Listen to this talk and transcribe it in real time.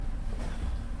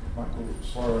Michael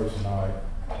Suarez and I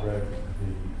read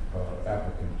the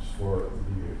applicants for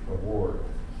the award.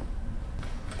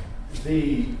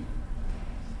 The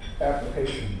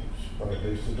applications,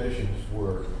 the submissions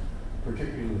were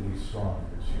particularly strong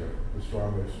this year, the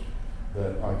strongest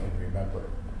that I can remember.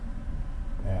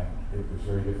 And it was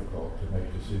very difficult to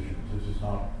make decisions. This is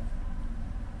not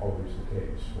always the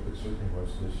case, but it certainly was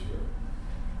this year.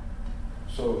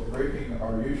 So, breaking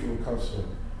our usual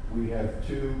custom, we have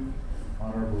two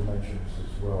honorable mentions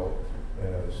as well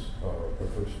as the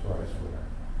first prize winner.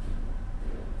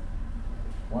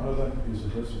 One of them is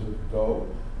Elizabeth Doe,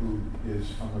 who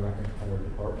is from the Rackefeller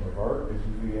Department of Art at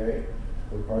UVA.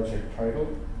 The project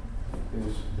title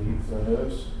is The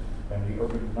Flaneurs and the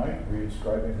Urban Night,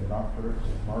 reinscribing the nocturnes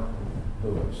of Mark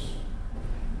Lewis.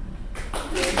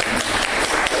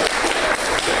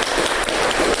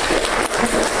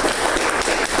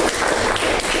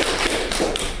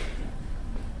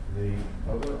 The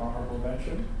other honorable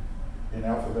mention, in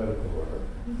alphabetical order,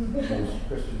 is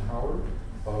Kristen Howard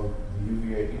of the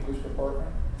UVA English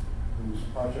Department, whose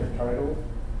project title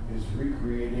is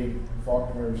Recreating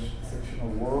Faulkner's Fictional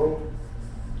World,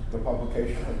 the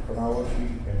publication of chronology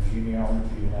and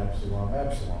genealogy in Absalom,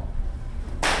 Absalom.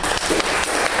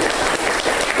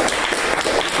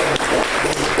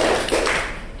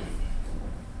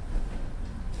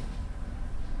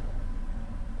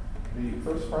 The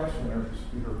first prize winner is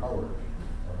Peter Howard,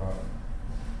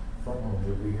 from whom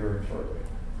you'll be hearing shortly.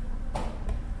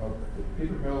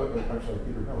 Peter Miller,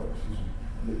 excuse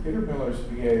me. Peter Miller's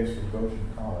BA is from Goshen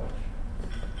College,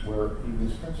 where he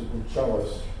was principal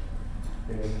cellist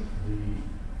in the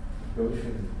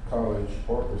Goshen College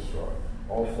Orchestra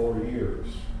all 4 years.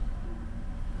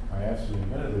 I asked him a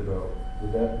minute ago,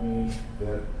 would that mean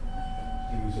that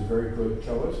he was a very good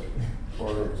cellist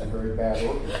or it was a very bad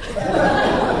orchestra?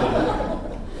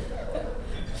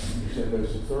 He said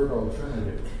there's a third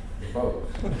alternative, both.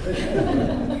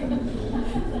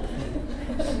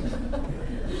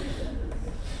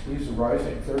 He's a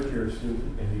rising third-year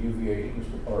student in the UVA English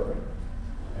Department,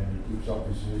 and he keeps up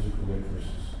his musical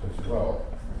interests as well,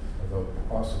 although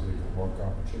possibly with more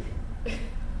competition.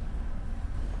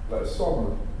 Last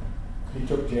summer, he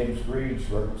took James Green's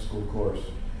graduate school course,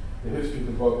 The History of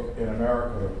the Book in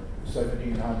America,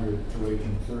 1700 to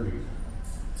 1830,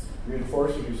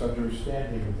 reinforcing his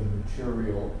understanding of the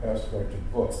material aspect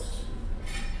of books.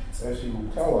 As he will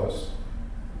tell us,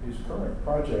 his current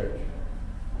project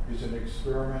is an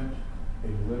experiment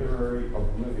in literary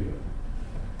oblivion.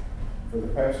 For the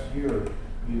past year,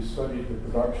 he has studied the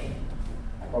production,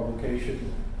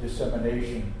 publication,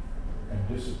 dissemination, and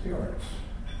disappearance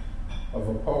of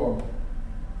a poem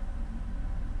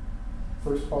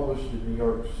first published in New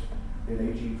York in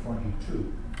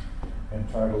 1822,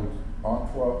 entitled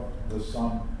Antoine, the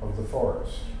Son of the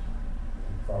Forest.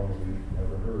 You probably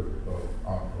never heard of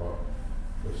Antoine,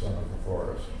 the Son of the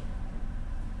Forest.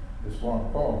 This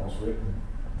long poem was written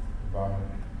by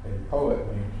a poet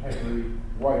named Henry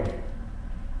Whiting,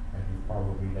 and you've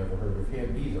probably never heard of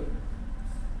him either.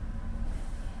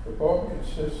 The poem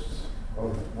consists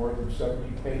of more than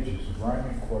 70 pages of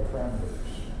rhyming quadranglers.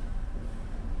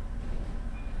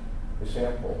 A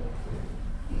sample.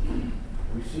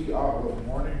 We see Agua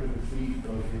mourning the defeat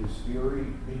of his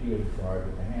Erie Indian tribe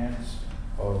in the hands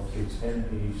of its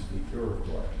enemies, the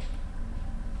Iroquois.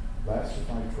 Last of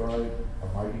my tribe, a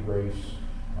mighty race,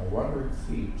 my wandering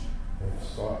feet have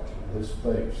sought this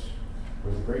place,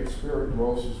 where the Great Spirit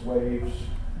rolls his waves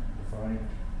to find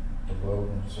a lone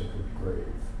and sacred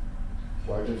grave.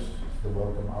 Why does the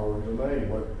welcome hour delay?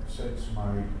 What sends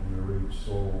my wearied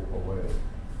soul away?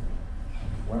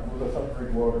 When will the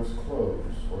thundering waters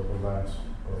close, or the last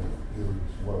of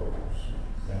Erie's woes,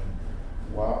 and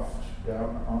waft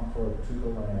down onward to the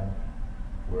land,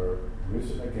 where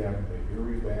risen again the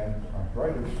Erie band on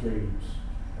brighter streams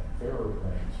and fairer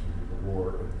plains through the war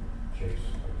and chase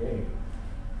again?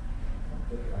 I don't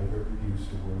think I've ever used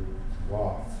the word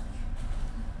waft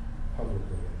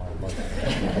publicly in my life.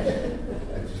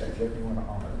 It's a genuine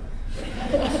honor.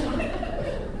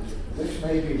 This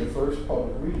may be the first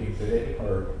public reading that any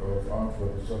part of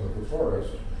Antoine, the Son of the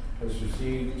Forest has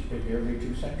received in nearly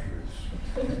 2 centuries.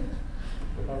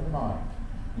 But never mind.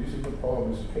 Using the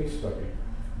poem as a case study,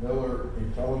 Miller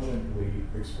intelligently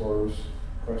explores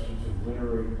questions of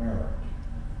literary merit.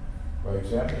 By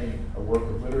examining a work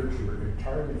of literature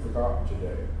entirely forgotten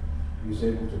today, he is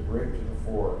able to bring to the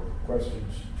fore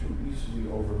questions too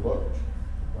easily overlooked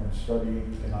when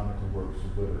studying canonical works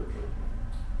of literature.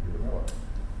 Peter Miller.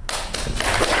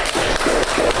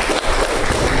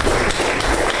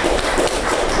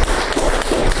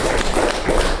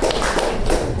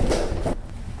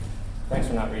 Thanks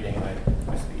for not reading reading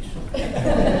my speech.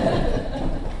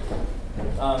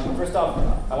 First off,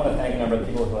 I want to thank a number of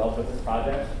people who helped with this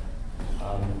project.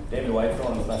 David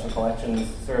Whitesell in Special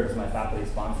Collections served as my faculty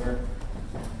sponsor.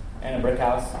 Anna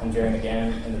Brickhouse and Jerry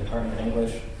McGann in the Department of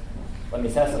English let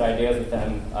me test ideas with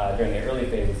them during the early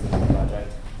phases of the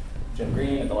project. Jim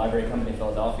Green at the Library Company of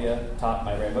Philadelphia taught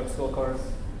my Rare Book School course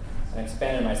and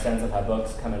expanded my sense of how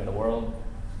books come into the world.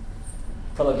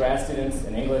 Fellow grad students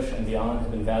in English and beyond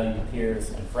have been valued peers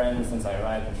and friends since I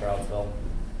arrived in Charlottesville.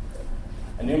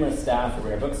 And numerous staff at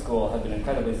Rare Book School have been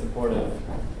incredibly supportive,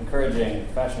 encouraging, and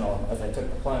professional as I took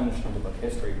the plunge into book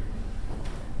history.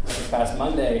 This past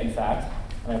Monday, in fact,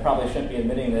 and I probably shouldn't be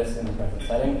admitting this in the present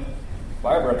setting,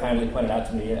 Barbara kindly pointed out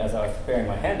to me as I was preparing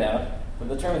my handout that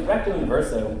the terms recto and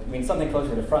verso means something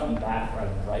closer to front and back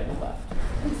rather than right and left.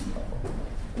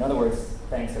 In other words,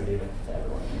 thanks are due to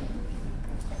everyone.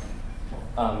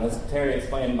 As Terry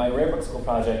explained, my Rare Book School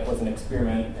project was an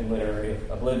experiment in literary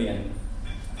oblivion.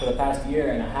 For the past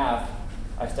year and a half,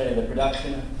 I studied the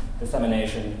production,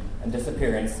 dissemination, and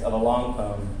disappearance of a long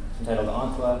poem entitled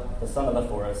Antwa, the Son of the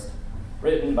Forest,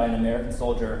 written by an American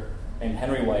soldier named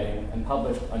Henry Whiting and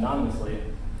published anonymously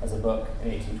as a book in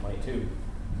 1822.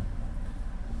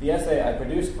 The essay I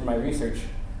produced for my research,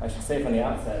 I should say from the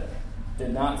outset,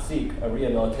 did not seek a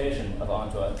rehabilitation of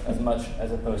Antwa as much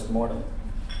as a post-mortem.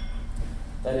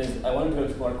 That is, I wanted to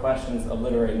explore questions of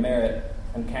literary merit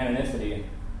and canonicity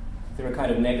through a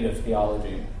kind of negative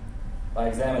theology by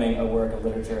examining a work of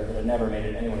literature that had never made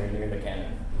it anywhere near the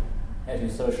canon, and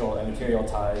whose social and material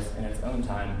ties in its own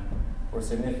time were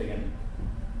significant.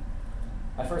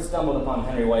 I first stumbled upon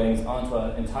Henry Whiting's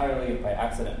Antwa entirely by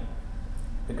accident.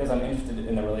 Because I'm interested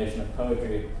in the relation of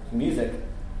poetry to music,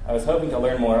 I was hoping to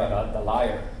learn more about the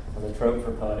lyre as a trope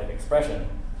for poetic expression.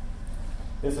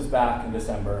 This was back in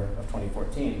December of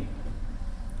 2014.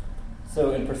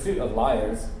 So in pursuit of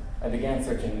lyres, I began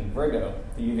searching in Virgo,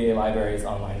 the UVA Library's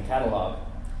online catalog,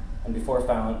 and before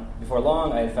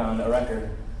long I had found a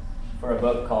record for a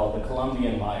book called The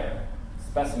Columbian Lyre,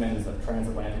 Specimens of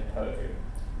Transatlantic Poetry,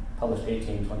 published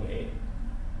 1828.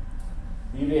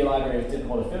 The UVA Libraries didn't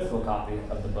hold a physical copy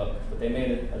of the book, but they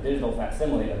made a digital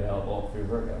facsimile available through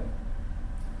Virgo.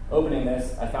 Opening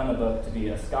this, I found the book to be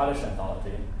a Scottish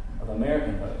anthology of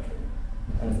American poetry,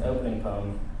 and its opening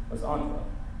poem was Antwa,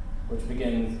 which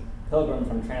begins, "Pilgrim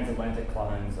from transatlantic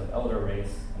climes of elder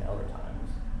race and elder times."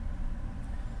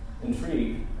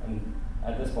 Intrigued, and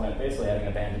at this point basically having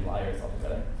abandoned lyres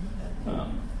altogether,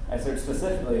 I searched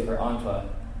specifically for Antwa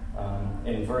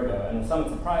in Virgo, and was somewhat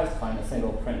surprised to find a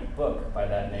single print book by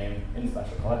that name in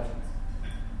Special Collections.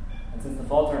 And since the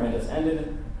fall term had just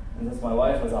ended, and since my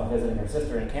wife was off visiting her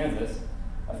sister in Kansas,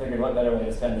 I figured what better way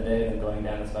to spend the day than going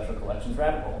down the Special Collections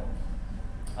rabbit hole.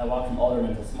 I walked from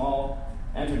Alderman to Small,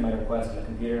 entered my request on the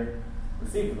computer,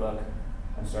 received the book,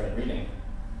 and started reading.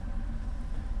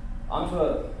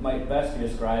 Antwa might best be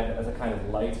described as a kind of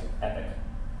light epic,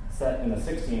 set in the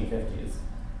 1650s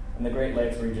in the Great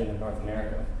Lakes region of North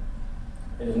America.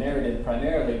 It is narrated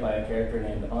primarily by a character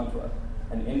named Antwa,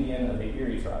 an Indian of the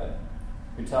Erie tribe,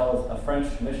 who tells a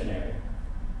French missionary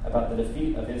about the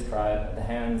defeat of his tribe at the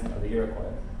hands of the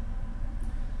Iroquois.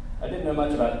 I didn't know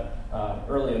much about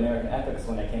early American epics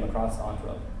when I came across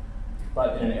Antwa,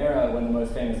 but in an era when the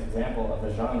most famous example of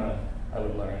the genre I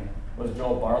would learn was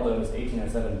Joel Barlow's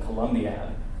 1807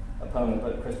 Columbiad, a poem that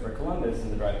put Christopher Columbus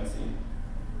in the driving seat.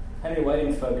 Henry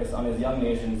Whiting's focus on his young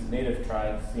nation's native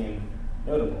tribes seemed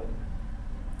notable.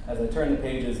 As I turned the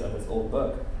pages of this old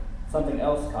book, something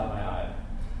else caught my eye,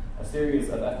 a series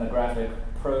of ethnographic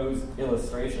prose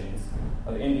illustrations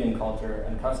of Indian culture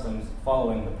and customs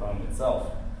following the poem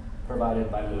itself,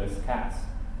 provided by Lewis Cass.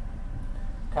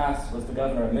 Cass was the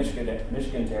governor of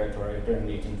Michigan Territory during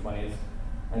the 1820s,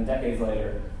 and decades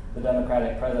later, the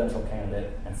Democratic presidential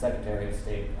candidate and Secretary of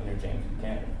State under James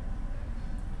Buchanan.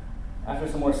 After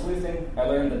some more sleuthing, I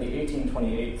learned that the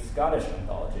 1828 Scottish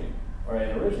anthology, where I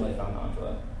had originally found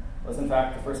Antwa, was in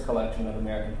fact the first collection of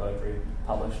American poetry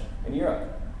published in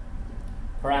Europe.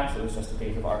 Perhaps it was just a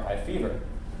case of archive fever,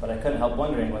 but I couldn't help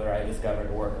wondering whether I had discovered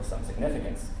a work of some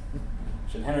significance.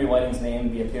 Should Henry Whiting's name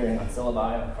be appearing on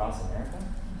syllabi across America?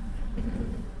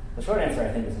 The short answer,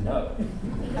 I think, is no.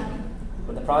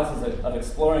 But the process of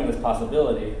exploring this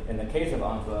possibility in the case of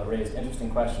Antwa raised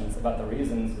interesting questions about the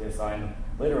reasons we assign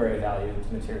literary value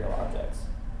to material objects.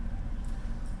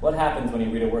 What happens when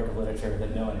you read a work of literature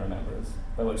that no one remembers,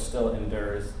 but which still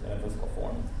endures in a physical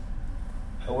form?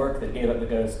 A work that gave up the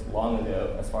ghost long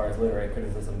ago as far as literary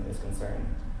criticism is concerned,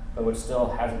 but which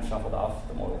still hasn't shuffled off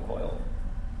the mortal coil.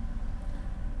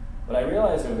 What I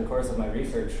realized over the course of my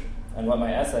research, and what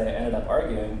my essay ended up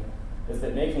arguing, is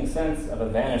that making sense of a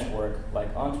vanished work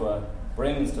like Antoine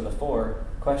brings to the fore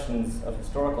questions of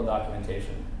historical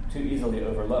documentation too easily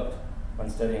overlooked when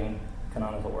studying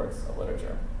canonical works of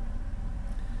literature.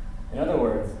 In other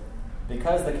words,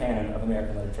 because the canon of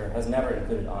American literature has never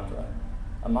included Antoine,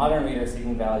 a modern reader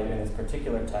seeking value in this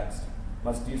particular text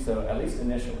must do so, at least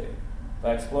initially,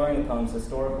 by exploring the poem's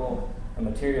historical and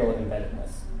material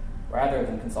embeddedness, rather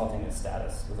than consulting its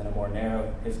status within a more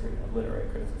narrow history of literary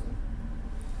criticism.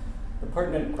 The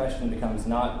pertinent question becomes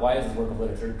not why is this work of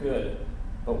literature good,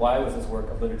 but why was this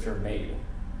work of literature made?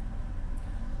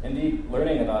 Indeed,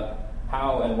 learning about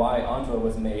how and why Antoine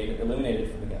was made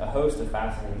illuminated for me a host of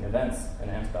fascinating events in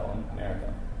antebellum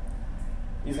America.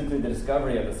 These include the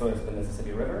discovery of the source of the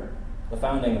Mississippi River, the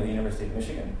founding of the University of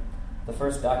Michigan, the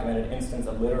first documented instance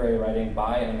of literary writing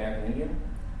by an American Indian,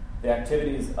 the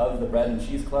activities of the Bread and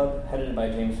Cheese Club, headed by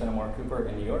James Fenimore Cooper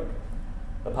in New York,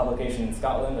 the publication in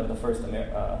Scotland of the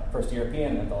first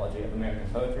European anthology of American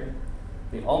poetry,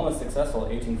 the almost successful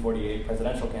 1848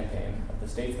 presidential campaign of the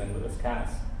statesman Lewis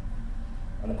Cass,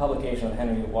 and the publication of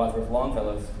Henry Wadsworth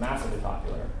Longfellow's massively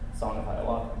popular Song of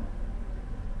Hiawatha.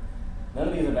 None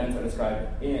of these events are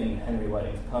described in Henry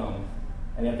Whiting's poem,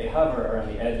 and yet they hover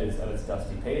around the edges of its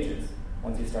dusty pages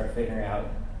once you start figuring out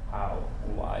how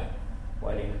and why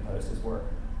Whiting composed his work.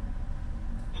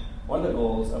 One of the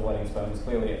goals of Whiting's poem is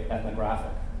clearly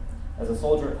ethnographic. As a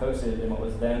soldier posted in what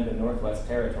was then the Northwest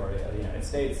Territory of the United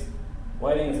States,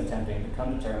 Whiting is attempting to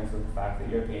come to terms with the fact that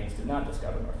Europeans did not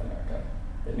discover North America,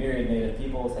 that myriad native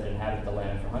peoples had inhabited the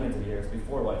land for hundreds of years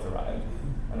before whites arrived,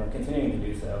 and were continuing to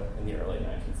do so in the early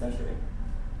 19th century.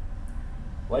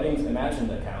 Whiting's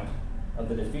imagined account of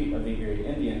the defeat of the Erie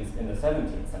Indians in the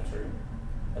 17th century,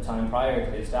 a time prior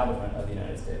to the establishment of the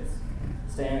United States,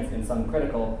 stands in some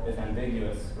critical, if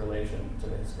ambiguous, relation to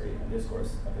the history and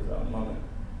discourse of his own moment.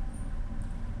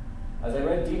 As I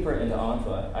read deeper into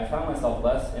Antoine, I found myself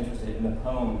less interested in the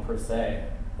poem per se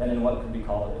than in what could be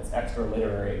called its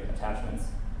extra-literary attachments,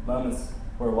 moments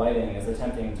where Whiting is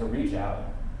attempting to reach out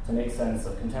to make sense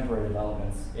of contemporary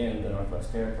developments in the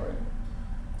Northwest Territory.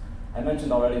 I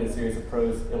mentioned already the series of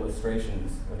prose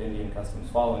illustrations of Indian customs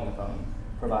following the poem,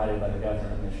 provided by the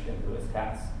governor of Michigan, Lewis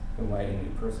Cass, whom Whiting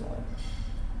knew personally.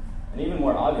 An even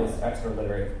more obvious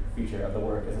extra-literary feature of the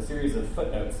work is a series of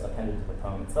footnotes appended to the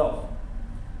poem itself,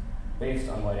 based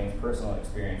on Whiting's personal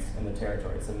experience in the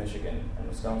territories of Michigan and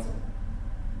Wisconsin.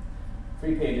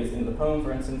 3 pages into the poem,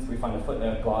 for instance, we find a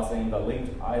footnote glossing the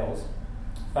linked isles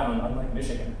found on Lake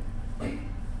Michigan.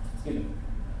 Excuse me.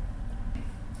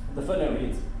 The footnote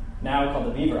reads, now called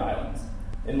the Beaver Islands,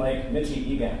 in Lake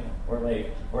Michigan, or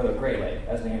the Great Lake,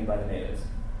 as named by the natives.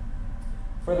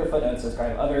 Further footnotes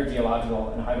describe other geological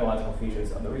and hydrological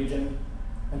features of the region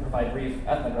and provide brief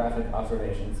ethnographic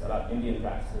observations about Indian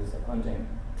practices of hunting,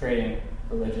 trading,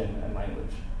 religion, and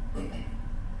language.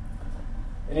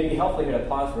 It may be helpful here to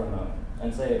pause for a moment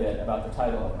and say a bit about the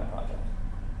title of my project,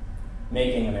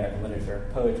 Making American Literature,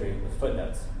 Poetry with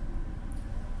Footnotes.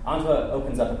 Antoine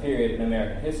opens up a period in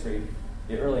American history,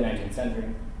 the early 19th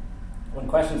century, when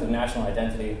questions of national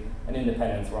identity and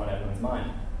independence were on everyone's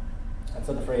mind. And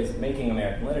so the phrase, making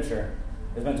American literature,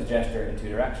 is meant to gesture in 2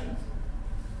 directions.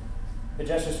 It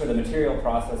gestures toward the material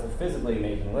process of physically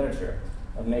making literature,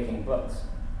 of making books,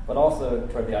 but also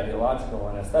toward the ideological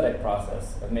and aesthetic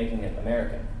process of making it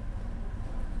American.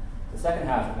 The second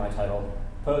half of my title,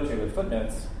 Poetry with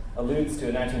Footnotes, alludes to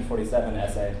a 1947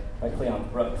 essay by Cleonth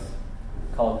Brooks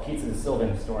called Keats's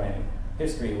Sylvan Historian,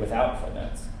 History Without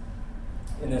Footnotes.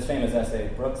 In this famous essay,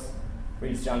 Brooks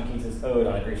reads John Keats's Ode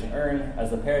on a Grecian Urn as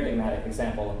the paradigmatic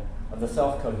example of the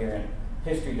self-coherent,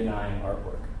 history-denying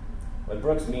artwork. What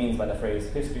Brooks means by the phrase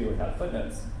history without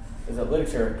footnotes is that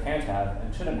literature can't have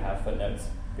and shouldn't have footnotes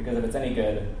because if it's any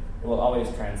good, it will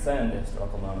always transcend the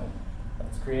historical moment of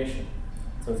its creation.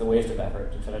 So it's a waste of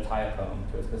effort to try to tie a poem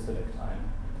to a specific time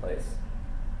and place.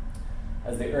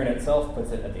 As the urn itself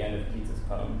puts it at the end of Keats's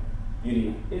poem,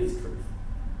 beauty is truth.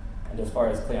 And as far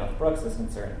as Cleonth Brooks is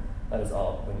concerned, that is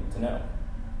all we need to know.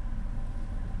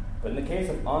 But in the case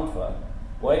of Antoine,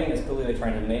 Whiting is clearly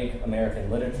trying to make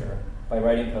American literature by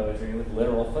writing poetry with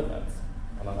literal footnotes,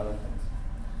 among other things.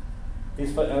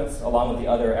 These footnotes, along with the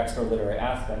other extra-literary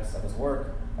aspects of his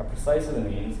work, are precisely the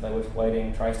means by which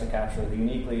Whiting tries to capture the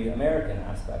uniquely American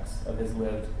aspects of his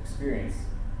lived experience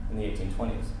in the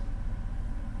 1820s.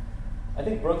 I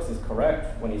think Brooks is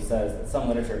correct when he says that some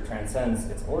literature transcends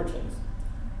its origins,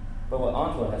 but what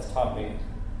Antoine has taught me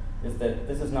is that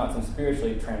this is not some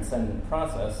spiritually transcendent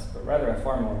process, but rather a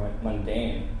far more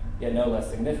mundane, yet no less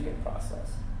significant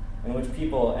process, in which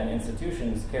people and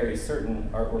institutions carry certain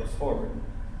artworks forward,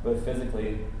 both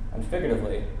physically and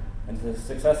figuratively, into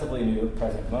successively new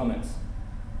present moments.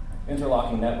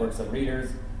 Interlocking networks of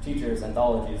readers, teachers,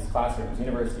 anthologies, classrooms,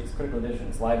 universities, critical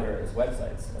editions, libraries,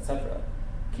 websites, etc.,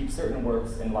 keep certain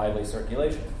works in lively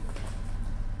circulation,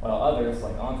 while others,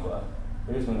 like Antoine,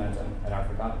 lose momentum and are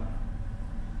forgotten.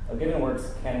 A given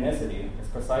work's canonicity is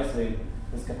precisely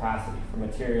this capacity for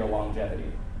material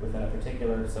longevity within a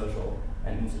particular social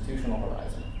and institutional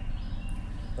horizon.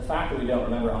 The fact that we don't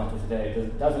remember Antoine today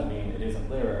doesn't mean it isn't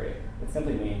literary. It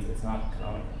simply means it's not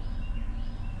canonical.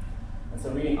 And so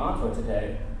reading Antoine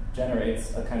today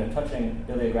generates a kind of touching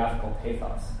bibliographical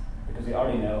pathos, because we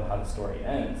already know how the story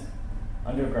ends,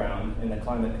 underground in the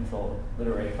climate-controlled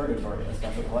literary purgatory of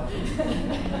special collections.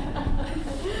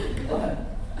 But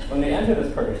when they enter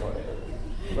this purgatory,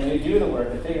 when they do the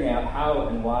work of figuring out how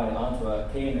and why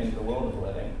Antoine came into the world of the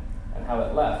living and how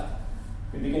it left,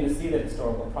 we begin to see the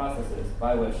historical processes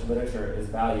by which literature is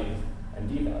valued and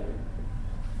devalued.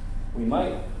 We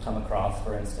might come across,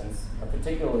 for instance, a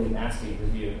particularly nasty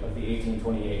review of the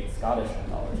 1828 Scottish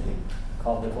anthology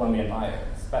called The Columbian Mire,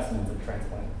 Specimens of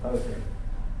Transatlantic Poetry,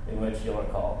 in which you'll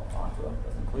recall Antoine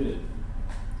was included.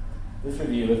 This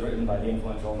review was written by the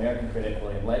influential American critic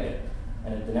William Leggett,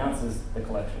 and it denounces the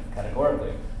collection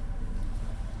categorically.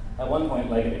 At one point,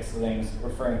 Leggett exclaims,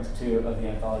 referring to two of the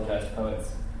anthologized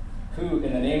poets, who,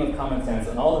 in the name of common sense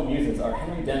and all the muses, are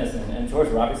Henry Dennison and George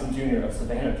Robertson Jr. of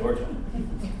Savannah, Georgia.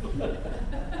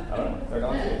 I don't know, they're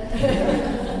gone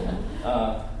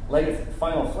too. Leggett's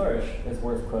final flourish is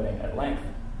worth quoting at length.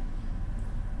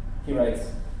 He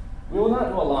writes, "We will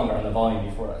not dwell longer on the volume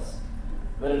before us.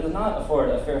 That it does not afford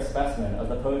a fair specimen of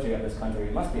the poetry of this country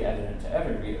must be evident to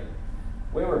every reader.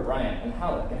 Where were Bryant and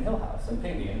Halleck and Hillhouse and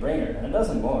Pinckney and Brainerd and a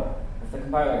dozen more, if the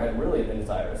compiler had really been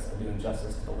desirous of doing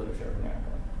justice to the literature of America?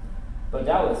 But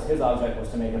doubtless his object was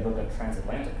to make a book of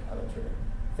transatlantic poetry,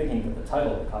 thinking that the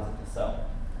title would cause it to sell,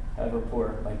 however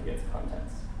poor might be its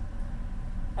contents.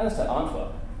 As to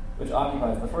Antoine, which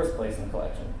occupies the first place in the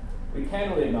collection, we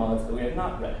candidly acknowledge that we have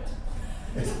not read it.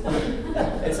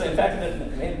 It's in fact,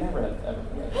 it may never have ever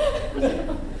been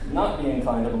read. Not being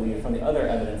inclined to believe from the other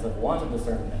evidence of want of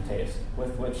discernment and taste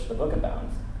with which the book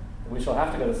abounds, that we shall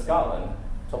have to go to Scotland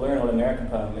to learn what American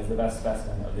poem is the best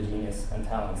specimen of the genius and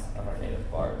talents of our native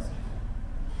bards.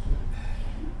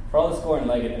 For all the scorn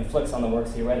Leggett inflicts on the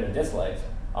works he read and disliked,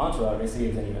 Antoine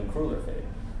receives an even crueler fate,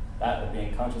 that of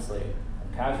being consciously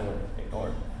and casually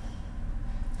ignored.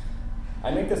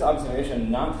 I make this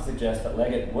observation not to suggest that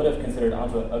Leggett would have considered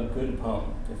Antoine a good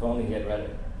poem if only he had read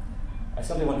it. I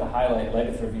simply want to highlight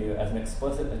Leggett's review as an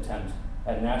explicit attempt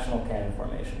at national canon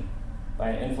formation by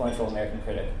an influential American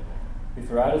critic who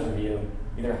throughout his review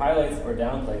either highlights or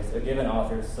downplays a given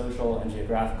author's social and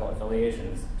geographical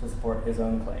affiliations to support his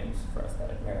own claims for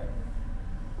aesthetic merit.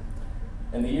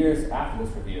 In the years after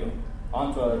this review,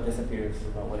 Antoine disappears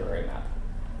from the literary map.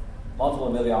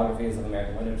 Multiple bibliographies of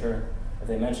American literature, if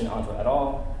they mention Antoine at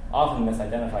all, often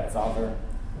misidentify its author,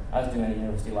 as do many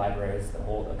university libraries that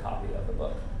hold a copy of the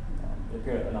book. It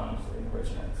appeared anonymously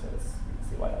originally, so you can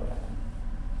see why that would happen.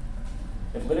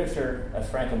 If literature, as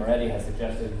Franco Moretti has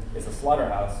suggested, is a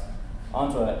slaughterhouse,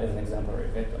 Antoine is an exemplary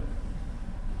victim.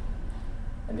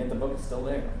 And yet the book is still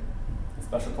there, in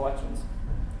special collections.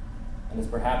 And as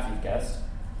perhaps you've guessed,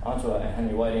 Antoine and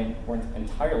Henry Whiting weren't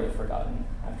entirely forgotten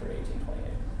after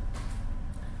 1828.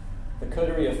 The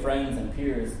coterie of friends and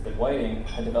peers that Whiting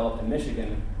had developed in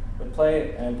Michigan would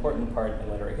play an important part in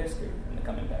literary history in the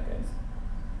coming decades.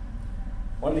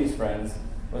 One of these friends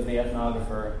was the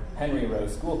ethnographer Henry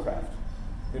Rose Schoolcraft,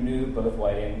 who knew both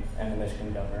Whiting and the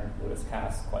Michigan governor, Lewis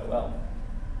Cass, quite well.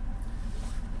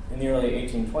 In the early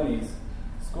 1820s,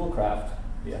 Schoolcraft,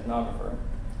 the ethnographer,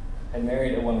 had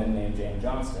married a woman named Jane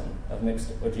Johnston of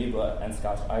mixed Ojibwa and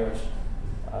Scotch-Irish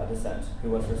descent, who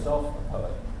was herself a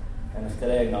poet and is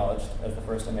today acknowledged as the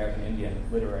first American Indian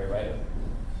literary writer.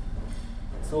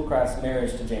 Schoolcraft's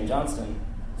marriage to Jane Johnston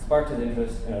sparked his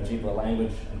interest in Ojibwa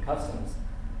language and customs,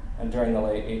 and during the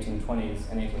late 1820s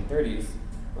and 1830s,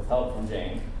 with help from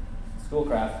Jane,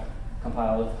 Schoolcraft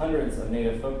compiled hundreds of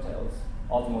native folktales,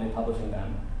 ultimately publishing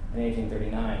them in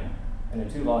 1839 in a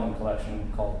 2-volume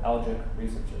collection called Algic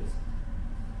Researches.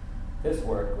 This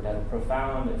work would have a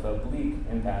profound, if oblique,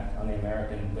 impact on the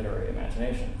American literary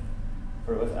imagination,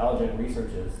 for it was Algic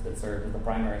Researches that served as the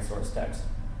primary source text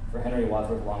for Henry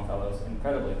Wadsworth Longfellow's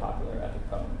incredibly popular epic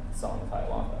poem, The Song of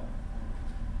Hiawatha.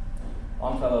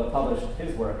 Longfellow published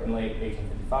his work in late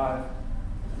 1855.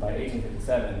 By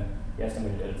 1857, he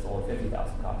estimated it had sold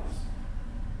 50,000 copies.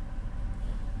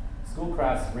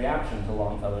 Schoolcraft's reaction to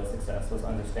Longfellow's success was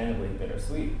understandably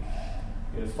bittersweet.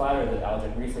 He was flattered that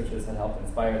Algic Researches had helped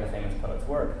inspire the famous poet's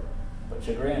work, but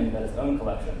chagrined that his own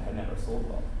collection had never sold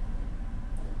well.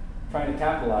 Trying to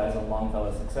capitalize on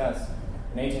Longfellow's success,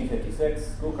 in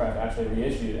 1856, Schoolcraft actually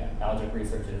reissued Algic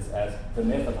Researches as The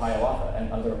Myth of Hiawatha and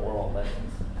Other Oral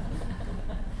Legends.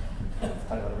 It's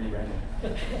kind of a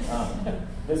rebranding.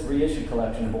 This reissued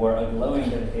collection bore a glowing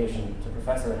dedication to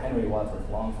Professor Henry Wadsworth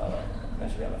Longfellow. That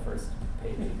should be on the first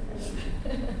page.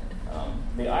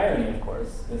 The irony, of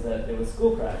course, is that it was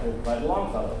Schoolcraft who provided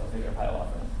Longfellow with the figure of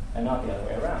Hiawatha, and not the other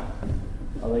way around,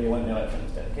 although you wouldn't know it from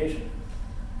his dedication.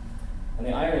 And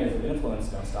the ironies of influence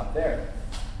don't stop there.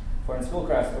 For in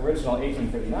Schoolcraft's original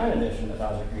 1839 edition of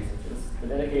Algic Researches, the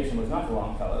dedication was not to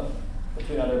Longfellow, but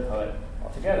to another poet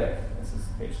altogether. This is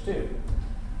page 2.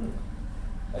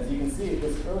 As you can see,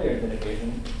 this earlier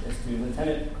dedication is to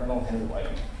Lieutenant Colonel Henry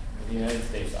Whiting of the United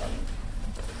States Army.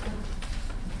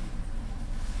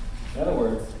 In other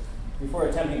words, before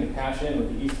attempting to cash in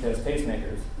with the East Coast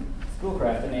tastemakers,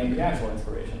 Schoolcraft had named the actual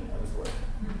inspiration of his work,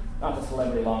 not the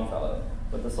celebrity Longfellow,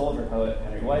 but the soldier poet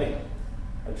Henry Whiting,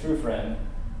 a true friend,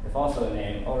 if also a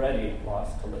name already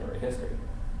lost to literary history.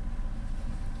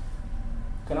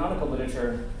 Canonical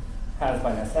literature has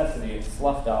by necessity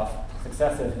sloughed off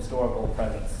successive historical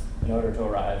presence in order to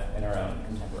arrive in our own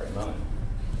contemporary moment.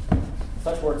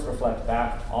 Such works reflect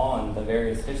back on the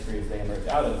various histories they emerge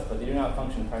out of, but they do not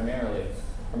function primarily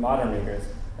for modern readers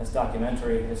as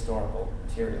documentary historical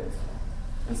materials.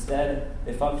 Instead,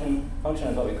 they function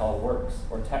as what we call works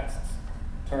or texts,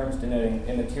 terms denoting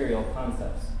immaterial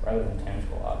concepts rather than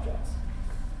tangible objects.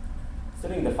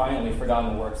 Studying the finally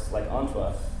forgotten works like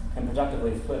Antoine can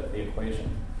productively flip the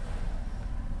equation.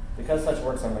 Because such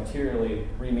works are materially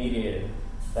remediated,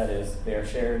 that is, they are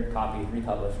shared, copied,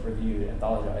 republished, reviewed,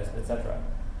 anthologized, etc.,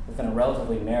 within a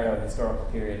relatively narrow historical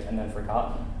period and then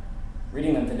forgotten,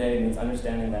 reading them today means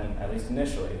understanding them, at least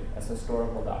initially, as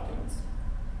historical documents.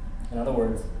 In other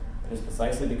words, it is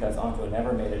precisely because Antoine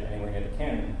never made it anywhere near the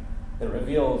canon that it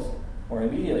reveals, more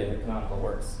immediately than canonical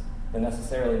works, the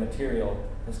necessarily material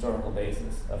historical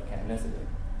basis of canonicity.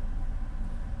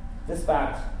 This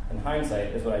fact, in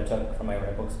hindsight, is what I took from my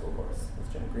Rare Book School course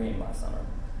with Jim Green last summer.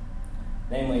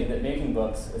 Namely, that making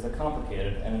books is a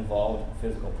complicated and involved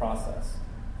physical process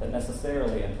that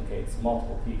necessarily implicates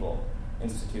multiple people,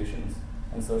 institutions,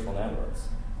 and social networks.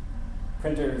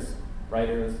 Printers,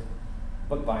 writers,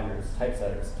 bookbinders,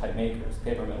 typesetters, type makers,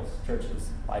 paper mills,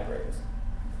 churches, libraries.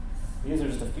 These are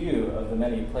just a few of the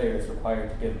many players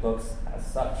required to give books as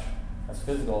such, as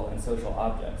physical and social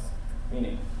objects,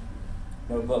 meaning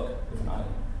no book is an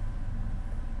island.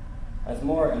 As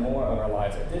more and more of our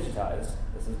lives are digitized,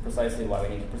 this is precisely why we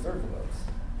need to preserve the books.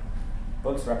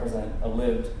 Books represent a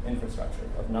lived infrastructure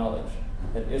of knowledge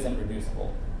that isn't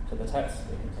reducible to the text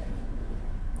they contain.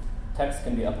 Text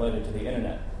can be uploaded to the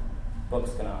internet,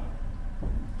 books cannot.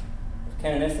 If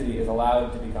canonicity is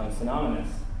allowed to become synonymous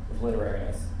with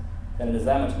literariness, then it is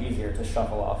that much easier to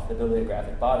shuffle off the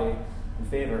bibliographic body in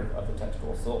favor of the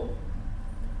textual soul.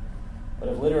 But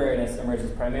if literariness emerges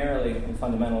primarily and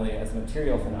fundamentally as a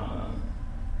material phenomenon,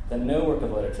 then no work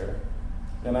of literature,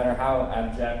 no matter how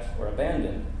abject or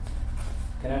abandoned,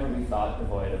 can ever be thought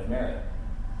devoid of merit.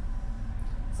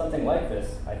 Something like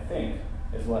this, I think,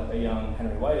 is what a young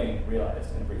Henry Whiting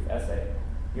realized in a brief essay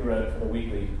he wrote for the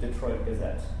weekly Detroit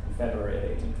Gazette in February of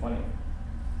 1820.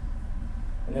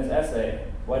 In this essay,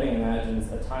 Whiting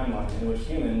imagines a timeline in which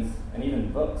humans and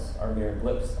even books are mere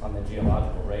blips on the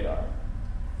geological radar.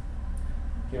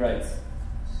 He writes,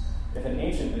 "If an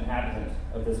ancient inhabitant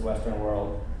of this Western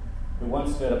world, who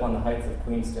once stood upon the heights of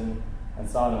Queenston and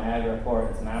saw Niagara pour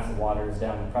its massive waters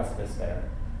down the precipice there,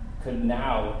 could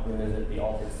now revisit the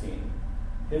altered scene,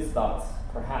 his thoughts,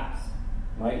 perhaps,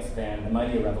 might span the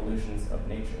mighty revolutions of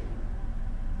nature.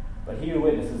 But he who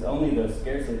witnesses only those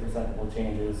scarcely perceptible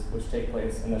changes which take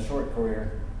place in the short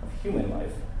career of human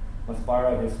life must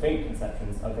borrow his faint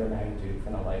conceptions of their magnitude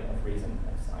from the light of reason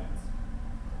and science."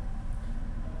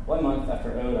 1 month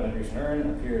after Ode on a Grecian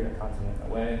Urn appeared a continent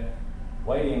away,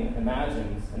 Whiting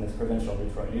imagines in this provincial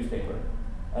Detroit newspaper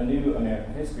a new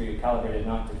American history calibrated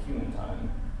not to human time,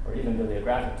 or even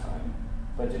bibliographic time,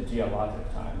 but to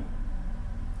geologic time.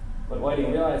 What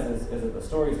Whiting realizes is that the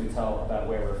stories we tell about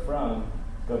where we're from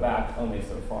go back only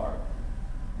so far.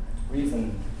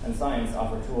 Reason and science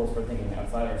offer tools for thinking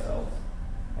outside ourselves,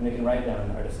 and we can write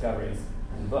down our discoveries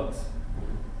in books.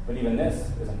 But even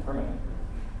this isn't permanent.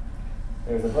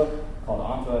 There's a book called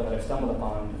Antoine that I stumbled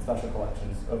upon in special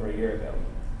collections over a year ago.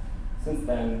 Since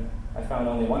then, I found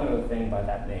only one other thing by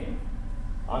that name,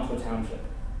 Antoine Township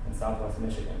in southwest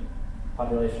Michigan,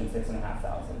 population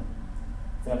 6,500.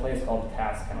 It's in a place called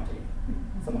Cass County,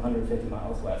 some 150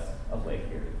 miles west of Lake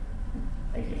Erie.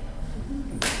 Thank you.